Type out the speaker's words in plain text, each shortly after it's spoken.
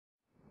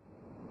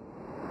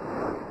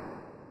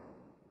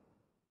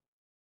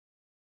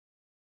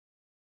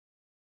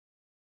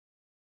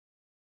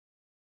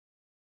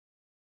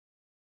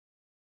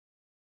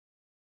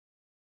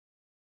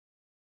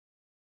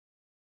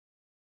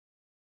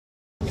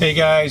Hey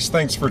guys,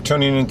 thanks for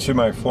tuning into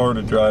my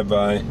Florida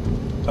drive-by.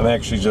 I'm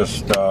actually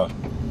just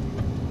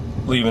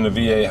leaving the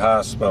VA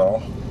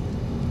hospital.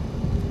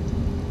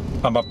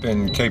 I'm up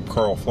in Cape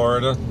Coral,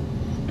 Florida,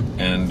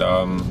 and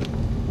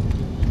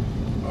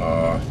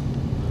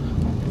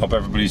hope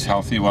everybody's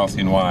healthy,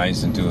 wealthy, and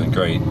wise, and doing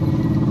great.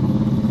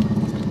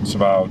 It's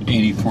about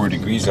 84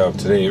 degrees out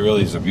today. It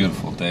really is a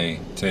beautiful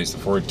day. Today's the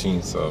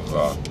 14th of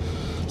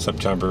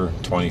September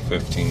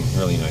 2015.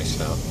 Really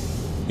nice out.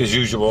 As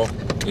usual,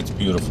 it's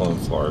beautiful in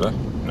Florida,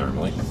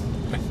 normally.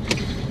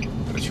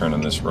 Gotta turn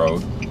on this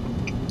road.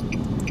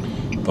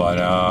 But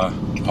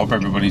hope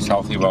everybody's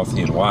healthy,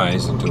 wealthy, and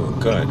wise, and doing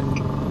good.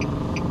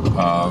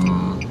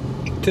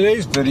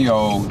 Today's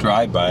video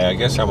drive-by, I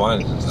guess I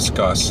wanted to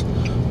discuss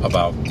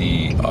about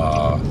the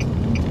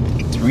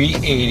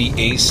 380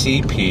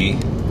 ACP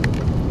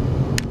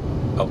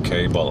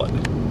bullet.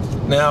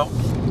 Now,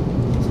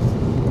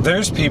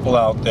 there's people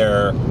out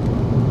there,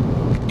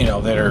 you know,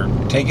 that are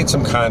taking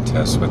some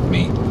contests with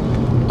me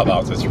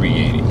about the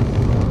 380.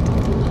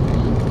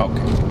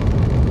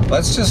 Okay,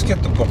 let's just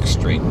get the book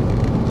straight,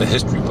 the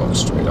history book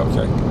straight,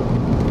 okay?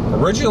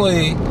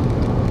 Originally,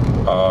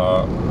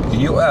 the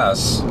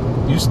U.S.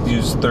 used to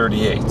use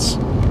 38s,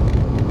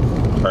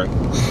 right?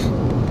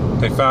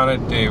 They found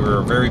it, they were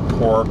a very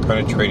poor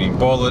penetrating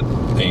bullet.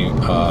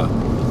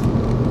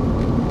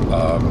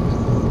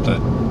 The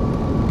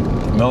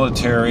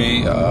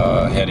military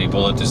had a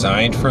bullet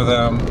designed for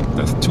them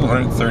with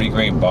 230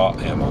 grain ball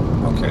ammo.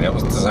 Okay, that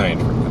was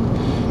designed for them.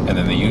 And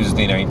then they used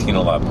the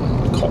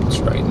 1911 Colts,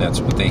 right? And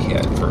that's what they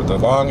had for the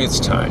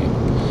longest time.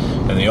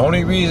 And the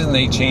only reason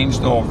they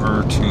changed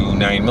over to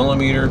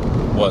 9mm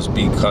was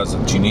because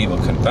of Geneva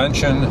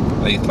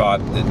Convention. They thought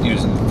that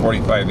using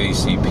 45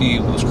 ACP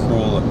was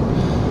cruel and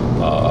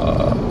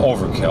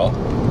overkill.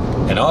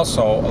 And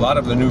also, a lot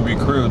of the new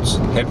recruits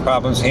had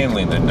problems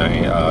handling the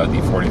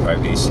 45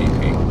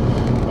 ACP.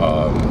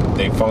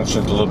 They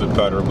functioned a little bit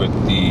better with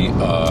the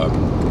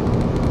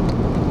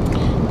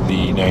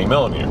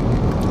 9mm.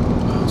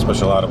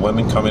 Especially a lot of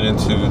women coming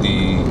into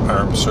the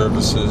armed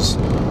services.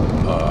 You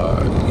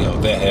know,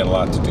 that had a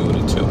lot to do with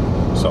it too.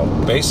 So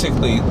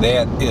basically,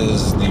 that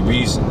is the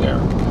reason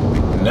there.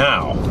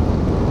 Now,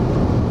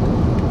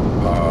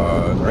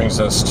 it brings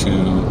us to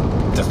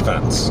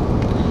defense.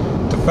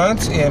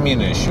 Defense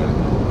ammunition,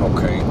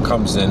 okay,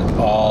 comes in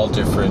all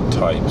different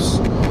types.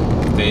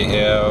 They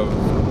have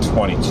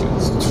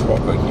 22s,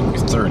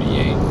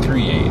 38,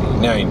 380,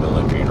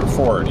 9mm,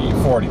 40,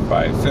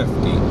 45,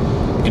 50.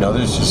 You know,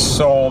 there's just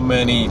so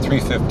many,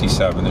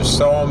 357, there's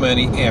so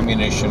many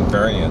ammunition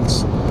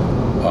variants.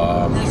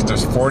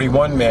 There's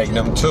 41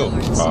 Magnum too.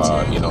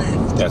 You know,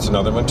 that's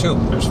another one too.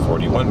 There's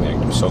 41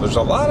 Magnum. So there's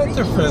a lot of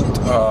different,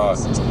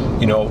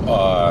 you know,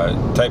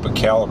 type of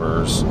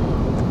calibers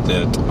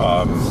that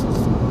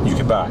you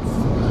can buy.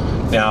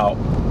 Now,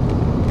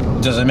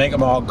 does it make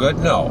them all good?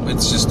 No.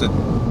 It's just that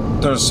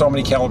there's so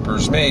many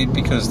calibers made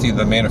because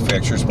the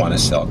manufacturers want to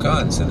sell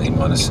guns and they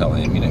want to sell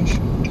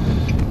ammunition.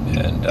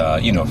 And,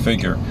 you know,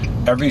 figure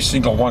every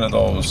single one of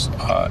those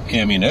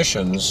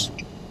ammunitions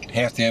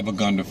have to have a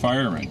gun to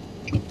fire in.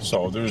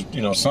 So there's,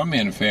 you know, some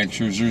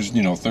manufacturers, there's,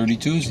 you know,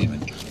 32s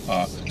even.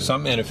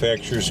 Some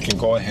manufacturers can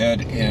go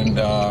ahead and,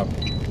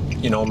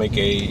 you know, make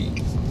a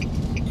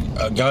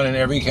gun in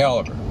every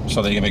caliber.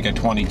 So they can make a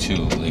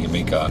 22, they can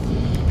make a,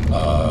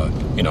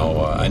 you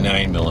know, a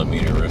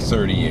 9mm, a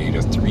 38,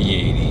 a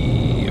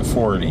 380, a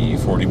 40,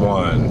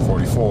 41,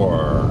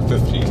 44,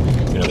 50.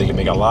 You know, they can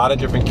make a lot of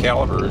different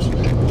calibers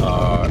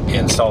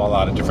and sell a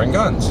lot of different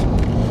guns.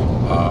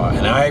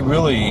 And I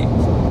really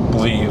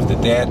believe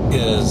that that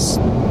is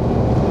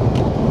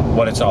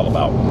what it's all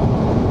about.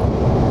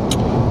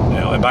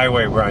 Now, and by the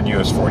way, we're on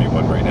US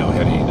 41 right now,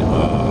 heading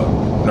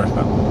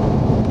northbound.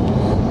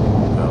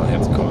 I'll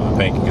have to go to the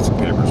bank and get some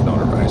papers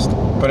notarized.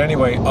 But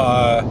anyway,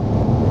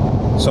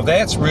 so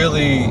that's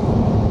really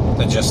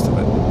the gist of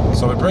it.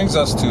 So it brings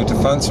us to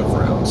defensive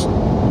rounds.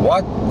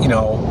 What, you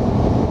know,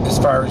 as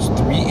far as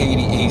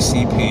 380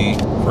 ACP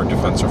for a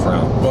defensive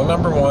round? Well,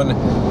 number one,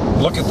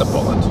 look at the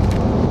bullet.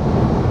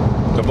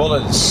 The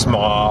bullet is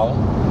small.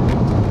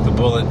 The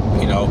bullet,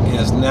 you know,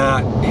 does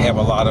not have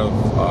a lot of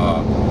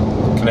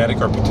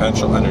kinetic or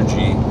potential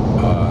energy.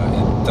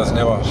 It doesn't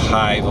have a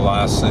high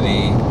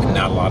velocity and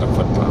not a lot of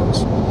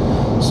foot-pounds.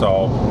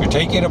 So you're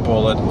taking a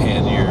bullet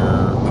and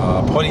you're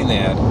putting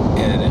that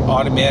in an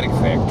automatic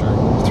factor,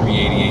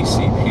 380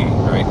 ACP,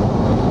 right?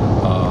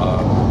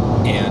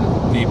 And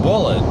the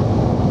bullet,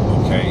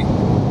 okay,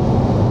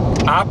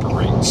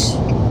 operates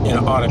in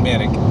an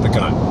automatic, the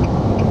gun,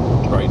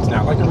 right? It's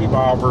not like a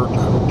revolver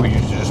where you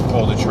just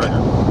pull the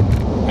trigger.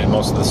 And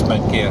most of the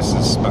spent gas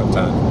is spent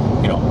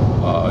on, you know,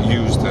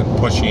 used in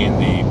pushing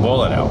the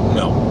bullet out.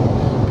 No,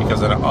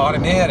 because in an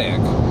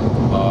automatic,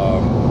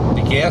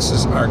 the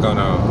gases are going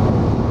to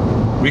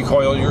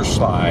recoil your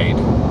slide,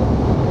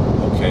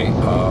 okay,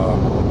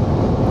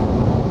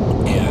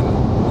 and,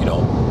 you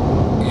know,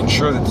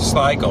 ensure that the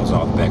slide goes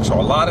off the back. So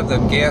a lot of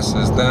them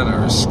gases then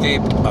are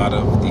escaped out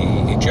of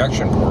the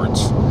ejection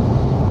ports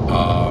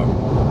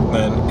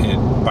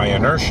then by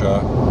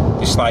inertia,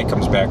 the slide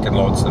comes back and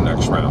loads the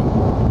next round,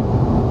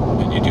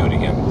 and you do it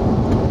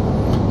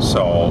again.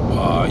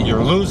 So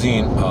you're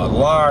losing a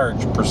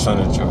large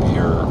percentage of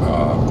your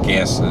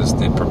gases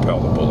that propel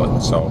the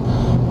bullet. So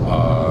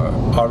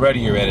already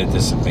you're at a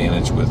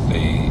disadvantage with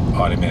the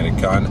automatic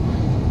gun,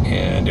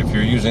 and if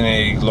you're using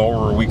a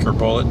lower or weaker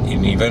bullet,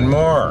 an even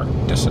more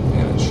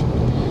disadvantage.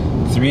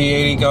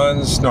 380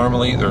 guns,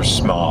 normally they're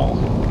small.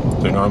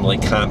 They're normally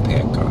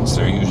compact guns.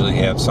 They usually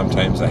have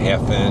sometimes a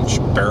half-inch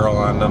barrel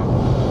on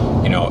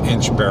them, you know,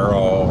 inch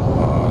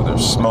barrel. They're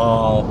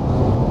small.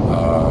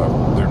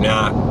 They're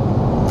not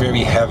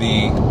very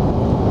heavy.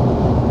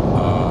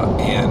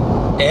 And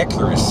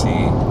accuracy,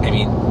 I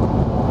mean,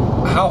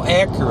 how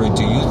accurate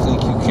do you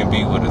think you can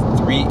be with a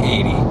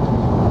 380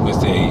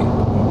 with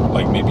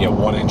like maybe a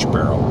 1-inch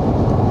barrel?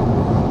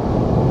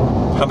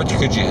 How much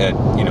could you hit,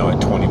 you know,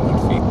 at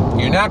 21 feet?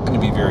 You're not going to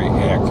be very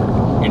accurate.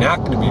 You're not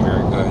going to be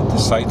very good. The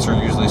sights are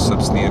usually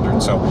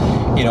substandard. So,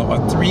 you know, a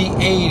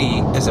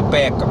 380 is a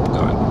backup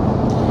gun.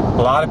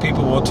 A lot of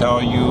people will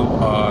tell you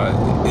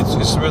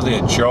it's really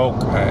a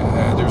joke.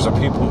 There's a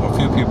few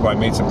people I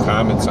made some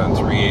comments on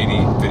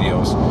 380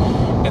 videos,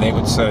 and they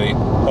would say,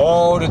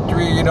 "Oh,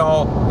 you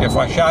know, if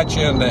I shot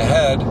you in the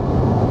head,"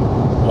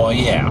 well,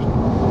 yeah,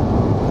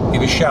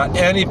 if you shot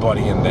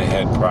anybody in the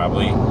head,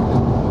 probably,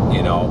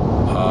 you know.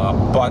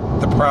 But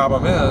the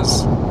problem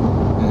is,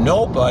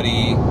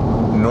 nobody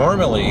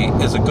normally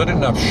is a good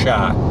enough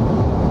shot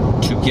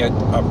to get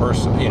a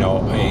person, you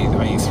know,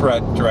 a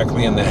threat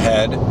directly in the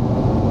head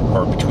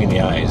or between the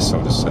eyes,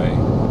 so to say,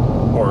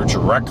 or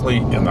directly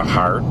in the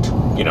heart,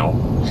 you know.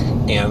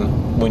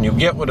 And when you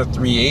get with a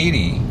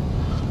 380,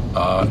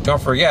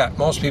 don't forget,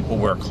 most people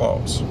wear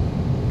clothes.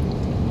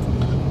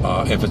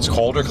 If it's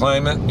colder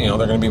climate, you know,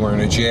 they're going to be wearing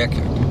a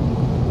jacket.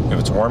 If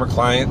it's warmer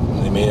climate,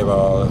 they may have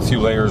a few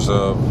layers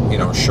of, you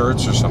know,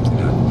 shirts or something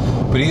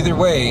on. But either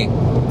way,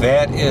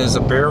 that is a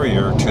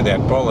barrier to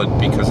that bullet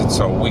because it's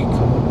so weak.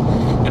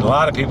 And a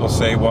lot of people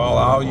say, well,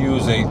 I'll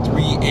use a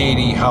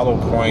 380 hollow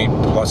point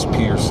plus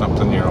P or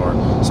something, you know,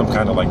 or some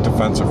kind of like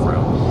defensive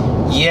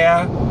round.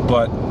 Yeah,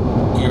 but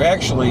you're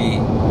actually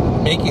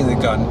making the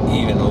gun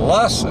even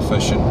less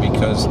efficient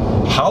because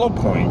hollow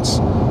points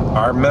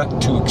are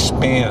meant to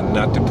expand,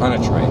 not to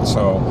penetrate.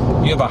 So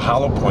you have a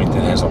hollow point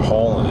that has a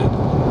hole in it.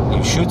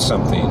 You shoot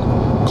something,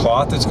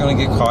 cloth that's going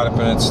to get caught up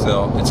in it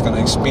still. It's going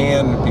to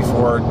expand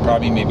before it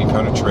probably maybe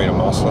penetrate a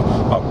muscle,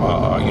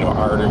 you know,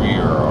 artery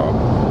or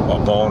a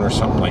bone or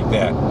something like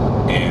that,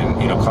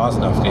 and, you know, cause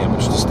enough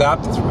damage to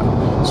stop the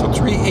threat. So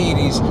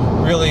 380s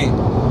really,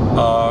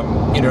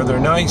 you know, they're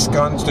nice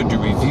guns to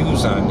do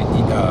reviews on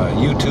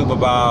YouTube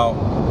about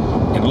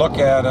and look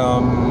at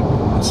them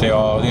and say,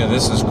 oh, yeah,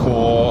 this is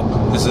cool,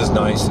 this is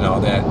nice, and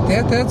all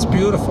that. That's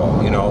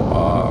beautiful, you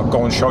know.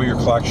 Go and show your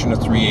collection of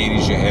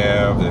 380s you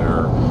have.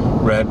 They're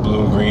red,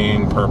 blue,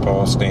 green,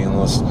 purple,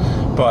 stainless.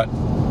 But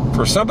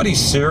for somebody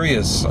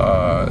serious,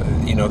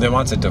 you know, that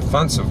wants a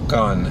defensive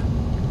gun,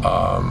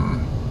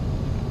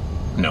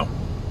 no.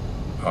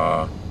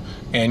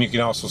 And you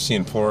can also see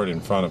in Florida in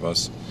front of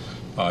us,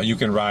 you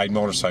can ride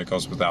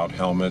motorcycles without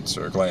helmets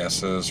or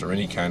glasses or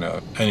any kind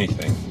of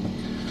anything.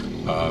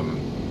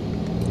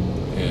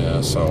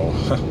 Yeah, so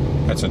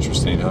that's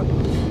interesting, huh?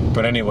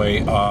 But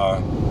anyway,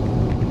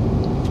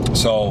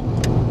 so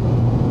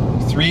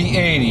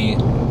 380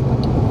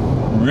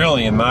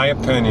 really, in my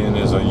opinion,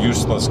 is a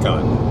useless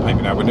gun. I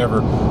mean, I would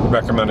never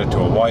recommend it to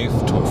a wife,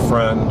 to a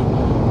friend,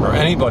 or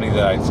anybody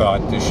that I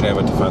thought they should have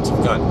a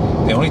defensive gun.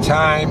 The only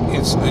time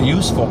it's a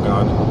useful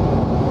gun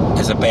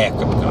is a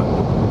backup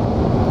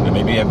gun. And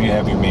maybe you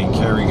have your main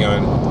carry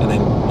gun, and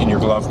then in your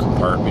glove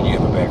compartment you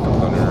have a backup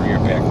gun or your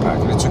back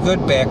pocket. It's a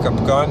good backup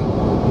gun.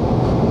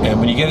 And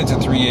when you get into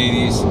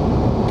 380s,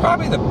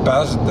 probably the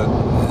best,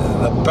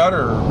 the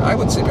better, I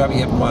would say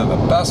probably one of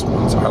the best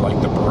ones are like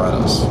the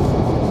Berettas.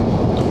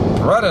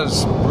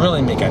 Berettas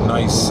really make a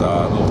nice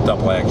little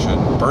double action.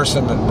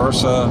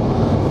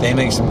 Bursa, they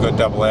make some good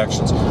double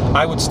actions.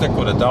 I would stick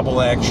with a double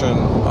action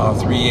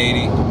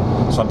 380.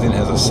 Something that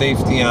has a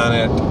safety on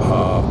it,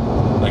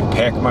 like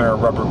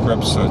Pachmeyer rubber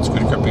grips, so it's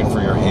good gripping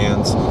for your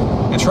hands.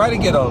 And try to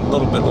get a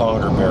little bit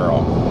longer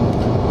barrel.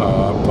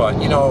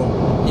 But, you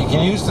know, you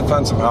can use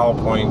defensive hollow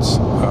points,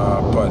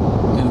 but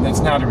you know,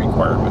 that's not a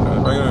requirement. A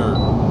regular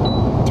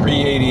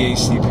 380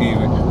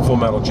 ACP full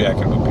metal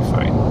jacket would be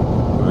fine.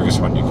 The biggest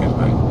one you can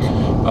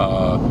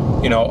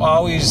find. You know,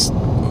 always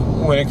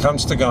when it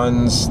comes to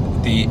guns,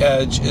 the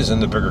edge is in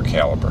the bigger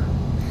caliber.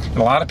 And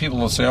a lot of people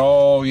will say,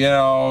 oh, you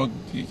know,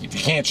 if you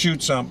can't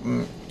shoot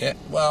something, yeah,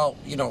 well,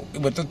 you know,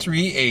 with the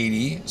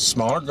 380,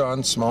 smaller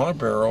gun, smaller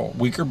barrel,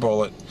 weaker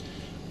bullet,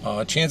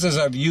 chances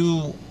of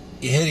you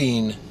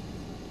hitting,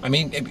 I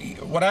mean,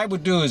 what I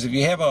would do is if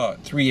you have a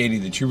 380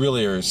 that you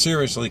really are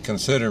seriously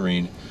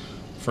considering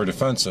for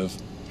defensive,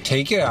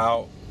 take it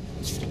out,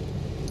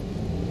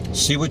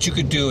 see what you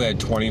could do at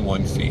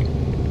 21 feet.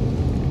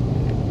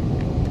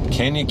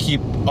 Can you keep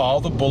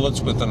all the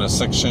bullets within a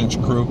 6-inch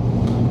group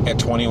at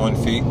 21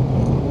 feet?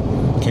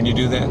 Can you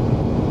do that?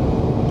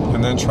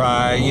 And then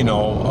try, you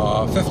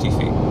know, 50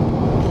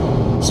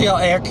 feet. See how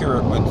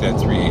accurate with that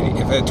 380.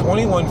 If at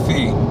 21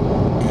 feet,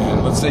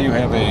 and let's say you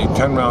have a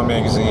 10-round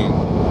magazine,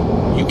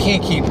 you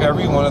can't keep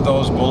every one of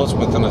those bullets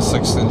within a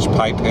 6-inch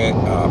pie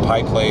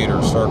plate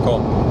or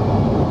circle.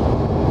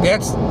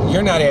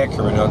 You're not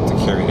accurate enough to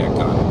carry that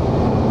gun.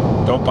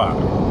 Don't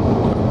bother.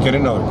 Get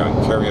another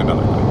gun. Carry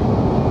another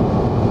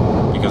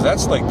gun. Because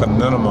that's like the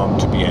minimum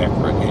to be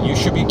accurate, and you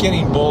should be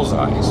getting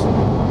bullseyes.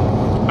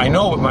 I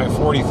know with my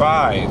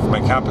 45, my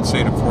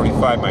compensated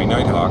 45, my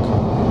Nighthawk,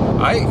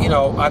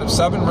 out of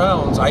 7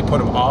 rounds, I put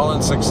them all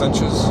in 6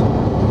 inches.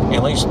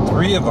 At least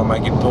 3 of them I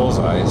get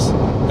bullseyes,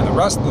 and the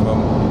rest of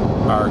them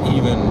are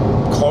even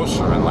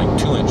closer in like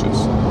 2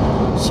 inches.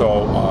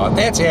 So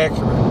that's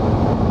accurate.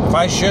 If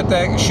I shoot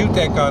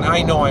that gun,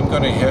 I know I'm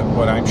going to hit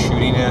what I'm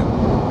shooting at,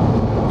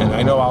 and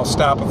I know I'll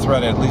stop a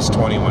threat at least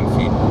 21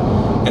 feet.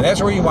 And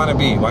that's where you want to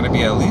be. You want to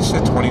be at least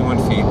at 21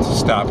 feet to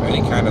stop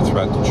any kind of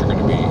threat that you're going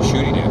to be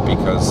shooting at,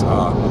 because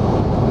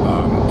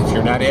if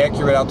you're not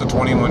accurate out to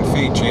 21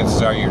 feet,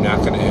 chances are you're not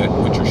going to hit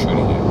what you're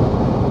shooting at.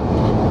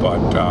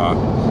 But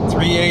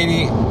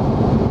 380,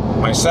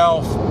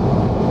 myself,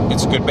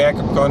 it's a good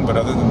backup gun, but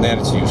other than that,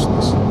 it's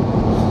useless.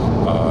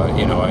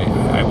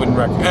 I wouldn't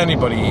recommend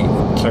anybody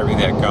carry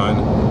that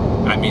gun.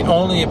 I mean,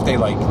 only if they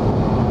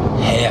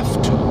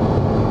have to.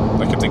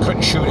 Like if they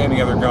couldn't shoot any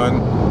other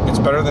gun, it's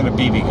better than a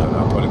BB gun,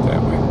 I'll put it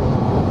that way.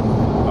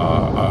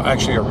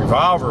 Actually, a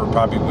revolver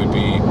probably would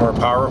be more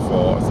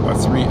powerful. A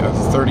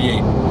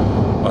 38,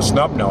 a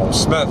snub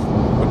nose Smith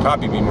would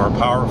probably be more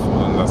powerful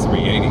than the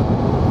 380,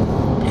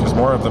 because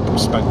more of the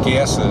spent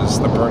gases,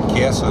 the burnt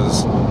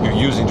gases, you're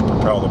using to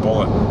propel the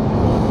bullet.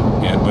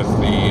 And with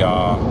the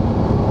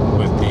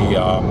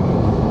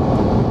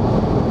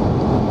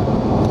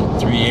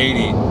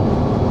 380,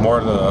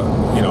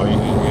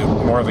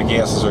 more of the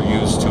gases are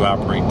used to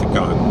operate the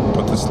gun,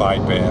 put the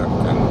slide back,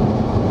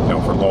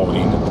 and for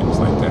loading and things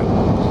like that.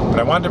 But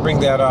I wanted to bring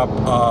that up.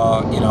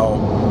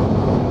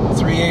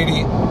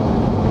 380,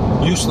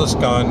 useless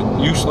gun,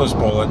 useless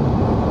bullet.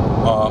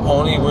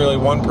 Only really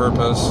one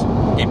purpose: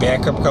 a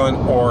backup gun,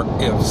 or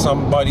if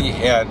somebody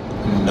had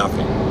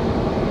nothing.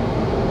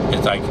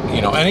 It's like,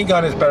 any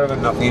gun is better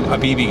than nothing. A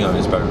BB gun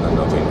is better than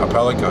nothing. A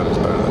pellet gun is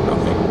better than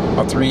nothing.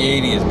 A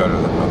 380 is better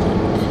than nothing.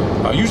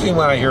 Usually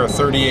when I hear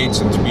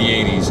 38s and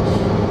 380s,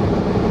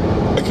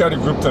 I kind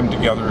of group them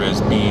together as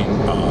being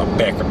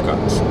backup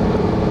guns.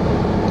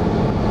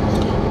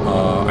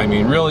 I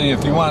mean, really,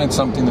 if you wanted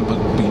something that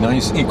would be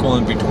nice, equal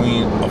in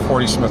between, a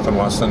 40 Smith &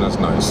 Wesson is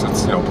nice.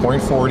 It's,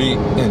 0.40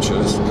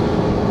 inches.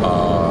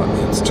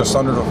 It's just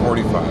under the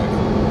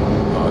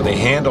 45. They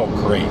handle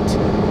great.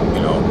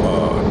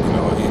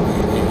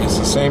 It's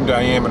the same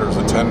diameter as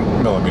a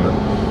 10 millimeter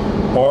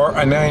or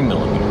a 9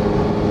 millimeter.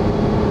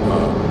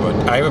 But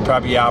I would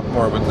probably opt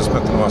more with the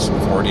Smith & Wesson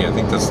 40. I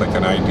think that's like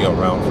an ideal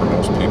round for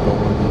most people.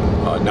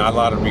 Not a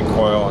lot of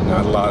recoil,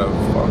 not a lot of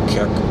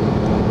kick.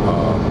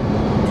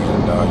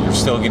 And you're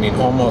still getting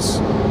almost,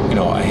 a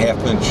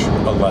half-inch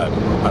of lead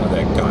out of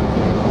that gun.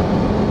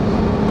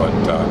 But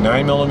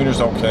 9 millimeters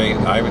okay.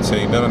 I would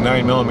say that a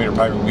 9 millimeter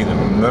probably would be the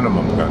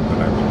minimum gun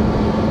that I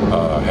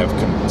would have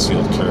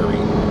concealed carry.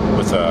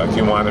 With if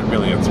you wanted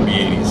really a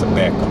 380 as a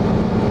backup.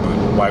 But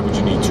why would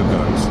you need 2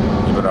 guns?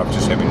 You better off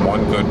just having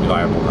one good,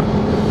 reliable gun.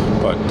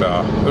 But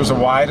there's a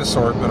wide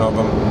assortment of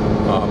them.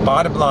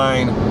 Bottom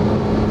line,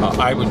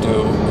 I would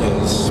do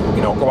is,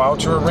 go out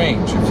to a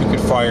range. If you could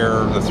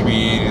fire the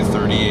 380, the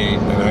 38,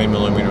 the 9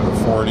 millimeter, the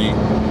 40,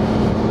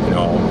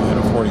 and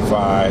a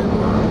 45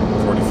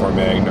 or 44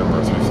 Magnum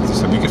or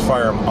 357, you could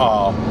fire them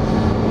all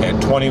at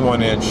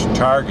 21-inch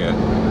target.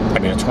 I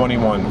mean, a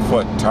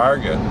 21-foot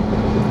target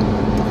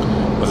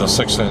with a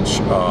 6-inch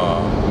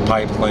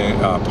pipe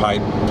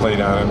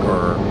plate on it,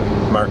 or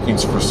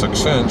markings for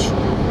 6-inch,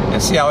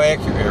 and see how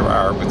accurate you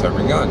are with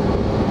every gun.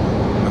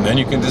 And then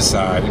you can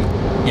decide,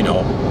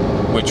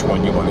 which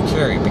one you want to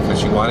carry,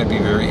 because you want to be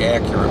very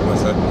accurate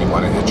with it. You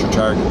want to hit your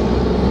target.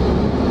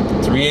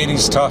 380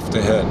 is tough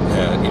to hit,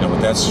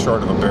 and that's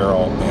short of a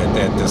barrel at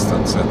that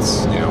distance.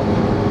 It's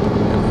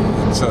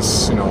it's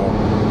just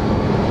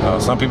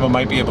some people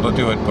might be able to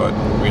do it, but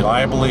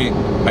reliably,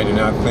 I do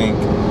not think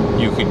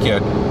you could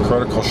get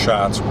critical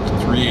shots with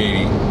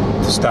 380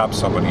 to stop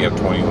somebody at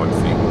 21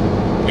 feet.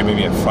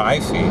 Maybe at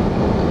 5 feet,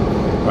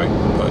 right?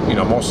 But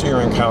most of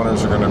your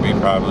encounters are going to be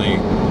probably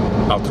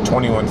out to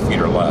 21 feet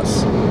or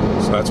less.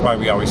 So that's why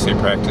we always say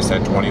practice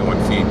at 21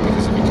 feet,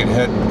 because if you can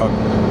hit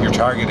your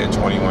target at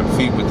 21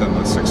 feet within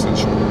the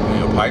 6-inch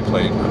pie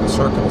plate or the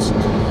circles,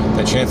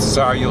 then chances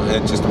are you'll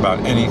hit just about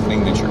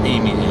anything that you're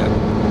aiming at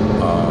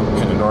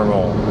in a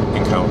normal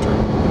encounter.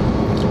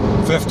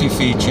 50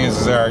 feet,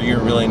 chances are you're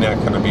really not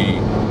going to be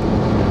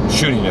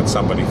shooting at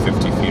somebody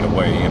 50 feet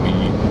away. I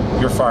mean,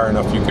 you're far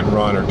enough you can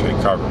run or take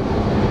cover.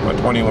 But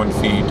 21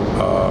 feet,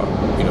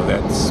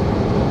 that's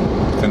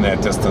within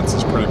that distance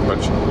is pretty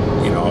much,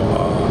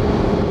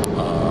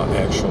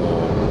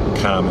 actual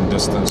common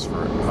distance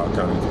for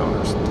gun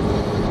encounters.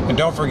 And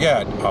don't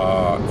forget,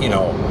 I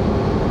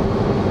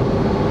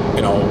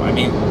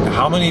mean,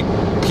 how many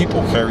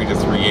people carry the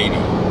 380?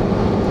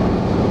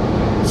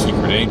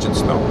 Secret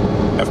agents don't.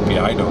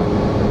 FBI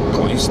don't.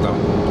 Police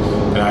don't.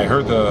 And I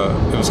heard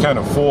it was kind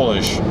of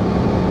foolish.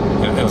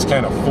 It was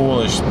kind of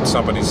foolish.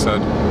 Somebody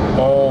said,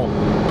 "Oh,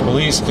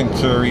 police can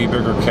carry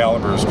bigger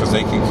calibers because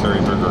they can carry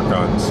bigger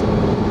guns."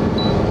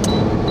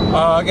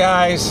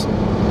 Guys,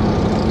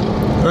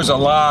 there's a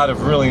lot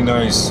of really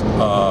nice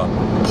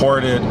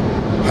ported,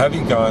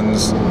 heavy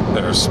guns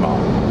that are small,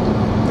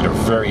 that are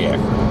very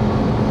accurate.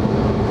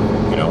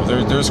 You know,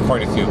 there's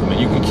quite a few of them, and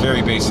you can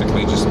carry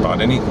basically just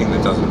about anything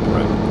that doesn't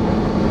print.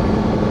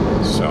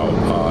 So,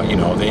 you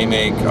know, they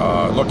make,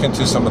 look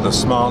into some of the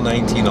small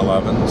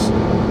 1911s,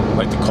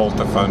 like the Colt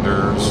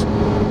Defenders.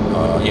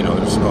 You know,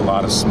 there's a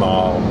lot of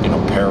small, you know,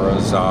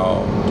 Paras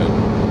out,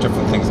 and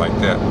different things like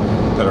that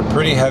are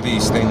pretty heavy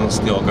stainless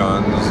steel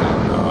guns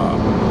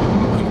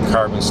and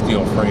carbon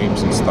steel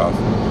frames and stuff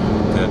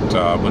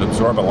that would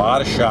absorb a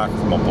lot of shock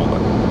from a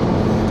bullet.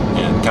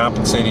 And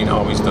compensating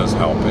always does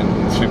help.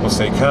 And people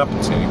say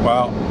compensating.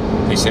 Well,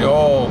 they say,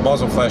 "Oh,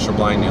 muzzle flash will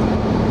blind you."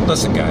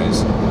 Listen,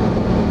 guys.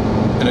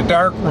 In a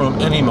dark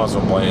room, any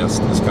muzzle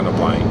blast is going to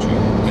blind you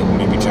and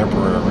maybe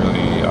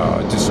temporarily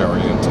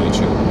disorientate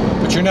you.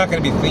 But you're not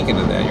going to be thinking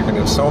of that. You're going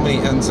to have so many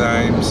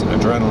enzymes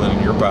and adrenaline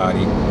in your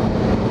body,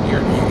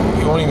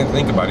 you won't even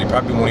think about it. You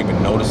probably won't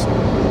even notice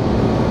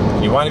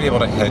it. You want to be able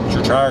to hit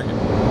your target.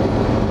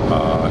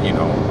 You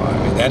know,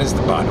 that is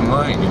the bottom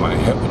line. You want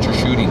to hit what you're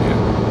shooting at.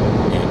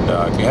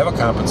 And if you have a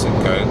compensate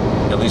gun,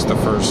 at least the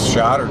first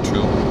shot or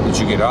two that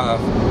you get off,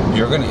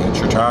 you're going to hit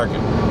your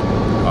target.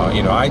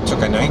 You know, I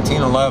took a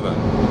 1911,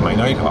 my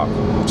Nighthawk,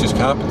 which is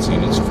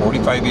compensated. It's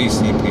 45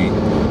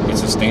 ACP.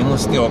 It's a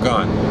stainless steel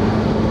gun.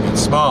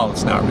 It's small.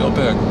 It's not real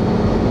big.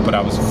 But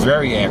I was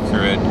very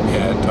accurate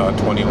at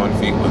 21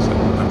 feet with it.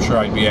 I'm sure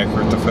I'd be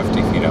accurate to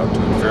 50 feet out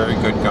too. Very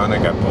good gun. I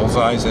got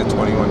bullseyes at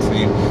 21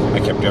 feet. I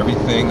kept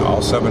everything,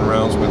 all 7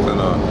 rounds within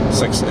a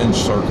 6-inch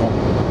circle.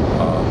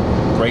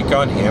 Great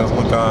gun, handle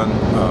the gun,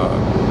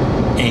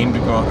 aimed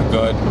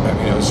good. I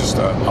mean, it was just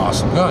an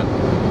awesome gun.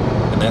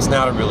 And that's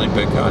not a really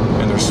big gun.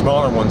 And there's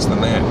smaller ones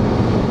than that.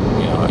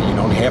 You know, you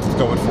don't have to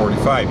go with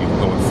 45. You can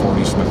go with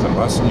 40 Smith &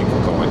 Wesson. You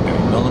can go with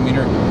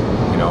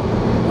 9mm. You know,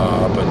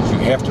 but you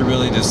have to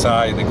really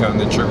decide the gun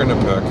that you're going to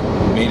pick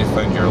may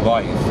defend your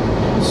life.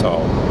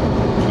 So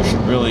you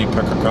should really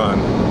pick a gun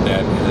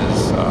that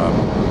is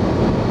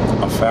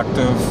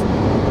effective,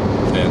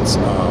 that's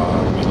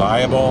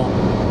reliable,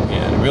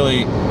 and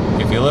really,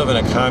 if you live in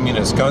a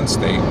communist gun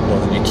state, well,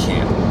 then you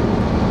can't.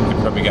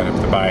 You probably got to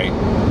have to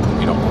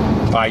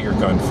buy your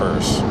gun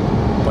first.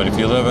 But if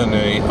you live in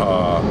a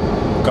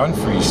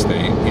gun-free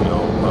state, you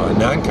know, a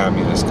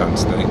non-communist gun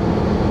state,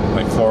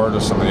 like Florida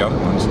or some of the other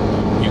ones,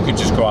 you could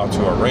just go out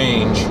to a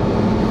range,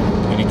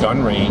 any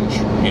gun range,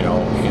 you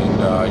know,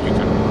 and you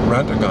can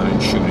rent a gun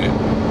and shoot it.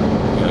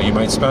 You know, you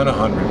might spend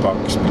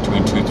 $100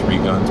 between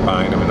 2-3 guns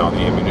buying them and all the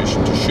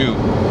ammunition to shoot,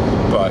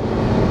 but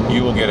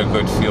you will get a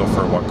good feel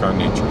for what gun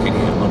that you can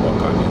handle and what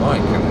gun you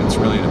like, and it's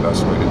really the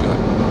best way to do it.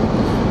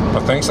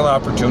 But thanks a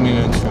lot for tuning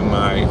into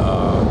my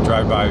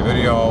drive-by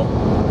video,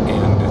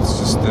 and it's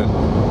just that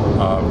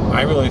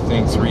I really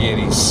think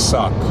 380s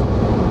suck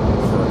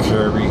for a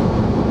carry.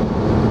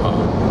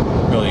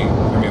 Really,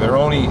 I mean, they're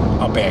only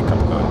a backup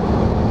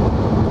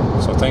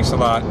gun. So thanks a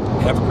lot.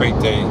 Have a great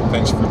day.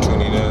 Thanks for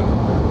tuning in.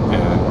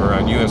 And we're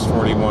on US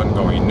 41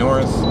 going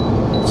north.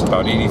 It's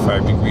about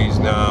 85 degrees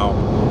now.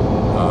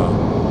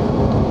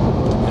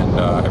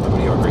 And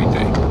everybody have a great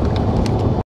day.